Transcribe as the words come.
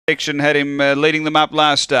Section had him leading them up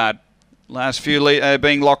last start. Last few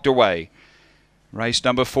being locked away. Race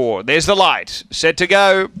number 4. There's the light. Set to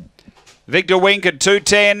go. Victor Wink at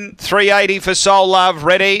 210. 380 for Soul Love.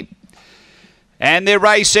 Ready. And they're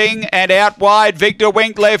racing, and out wide, Victor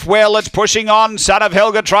Wink left well. It's pushing on. Son of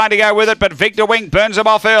Helga trying to go with it, but Victor Wink burns him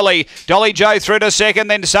off early. Dolly Joe through to second,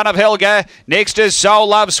 then Son of Helga. Next is Soul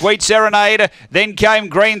Love, Sweet Serenade. Then came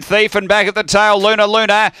Green Thief, and back at the tail,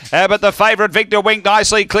 Luna. But the favourite, Victor Wink,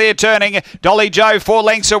 nicely clear turning. Dolly Joe 4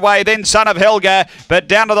 lengths away, then Son of Helga. But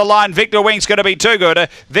down to the line, Victor Wink's going to be too good.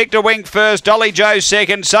 Victor Wink first, Dolly Joe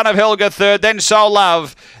second, Son of Helga third, then Soul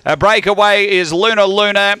Love. Breakaway is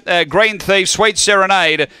Luna, Green Thief, Sweet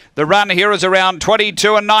Serenade. The run here is around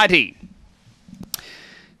 22.90.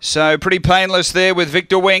 So pretty painless there with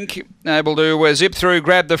Victor Wink, able to zip through,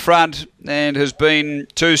 grab the front, and has been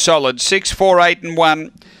too solid. 6, 4, 8 and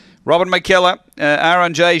 1. Robin McKellar,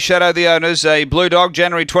 R&J Shadow the owners, a Blue Dog,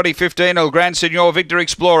 January 2015, El Grand Senor, Victor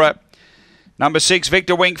Explorer. Number 6,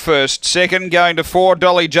 Victor Wink first. Second, going to 4,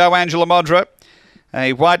 Dolly Joe, Angela Modra.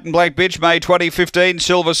 A White and Black Bitch, May 2015,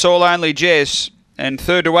 Silver Soul Only, Jess. And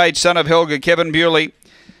third to 8, Son of Helga, Kevin Bewley.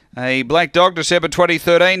 A Black Dog, December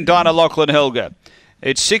 2013, Dinah Lachlan Helga.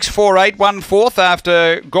 It's 6, 4, 8, 1 4th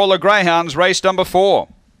after Gawler Greyhounds, race number 4.